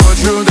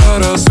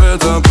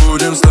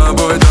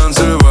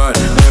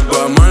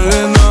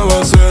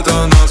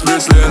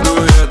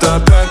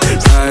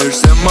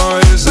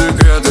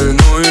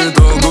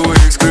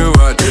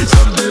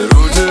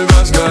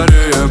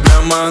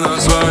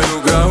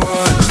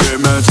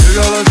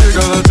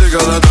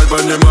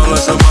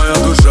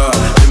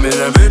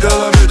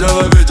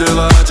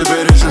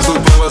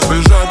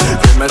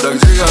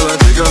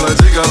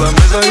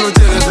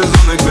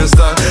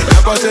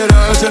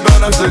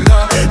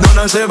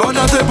на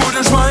сегодня ты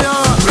будешь моя.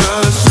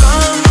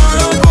 Бросай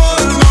мою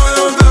боль,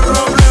 мою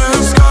веру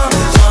близко.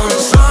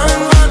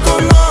 Sunshine like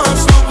у нас,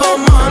 снова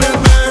манит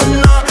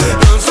меня.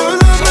 Танцуй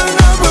для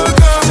меня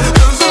пока,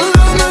 танцуй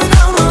для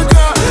меня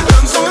пока,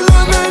 танцуй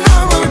для меня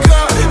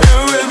пока. И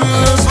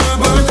выбери свой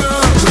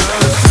бокал.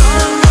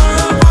 Бросай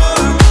мою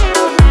боль.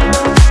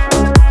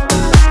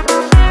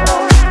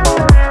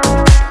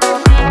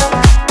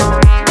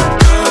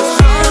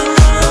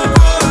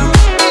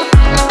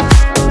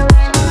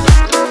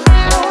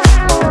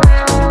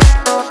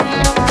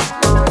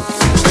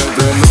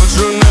 Этой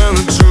ночью не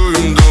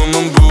ночуем,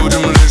 дома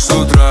будем лишь с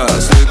утра.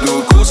 След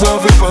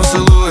укусов и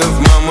поцелуев,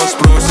 мама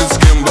спросит, с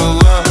кем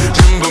была.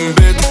 Джин,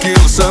 бомбей,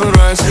 текила,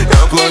 санрайз.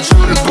 Я плачу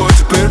любовь,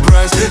 теперь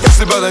прайс.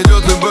 Если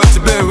подойдет любовь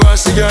тебе,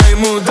 Вася, я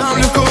ему дам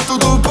легко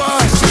тут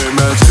упасть.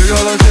 Время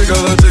тикало,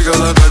 тикало,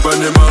 тикало, так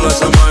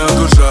поднималась моя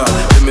душа.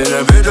 Ты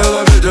меня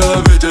видела,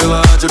 видела,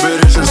 видела, а теперь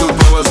ищешь тут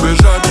повод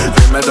сбежать.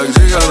 Время так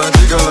тикало,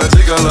 тикало,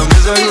 тикало,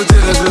 мы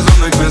закрутились в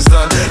безумных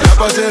местах. Я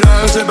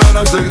потеряю тебя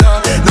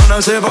навсегда, но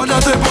на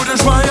сегодня ты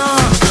будешь моя.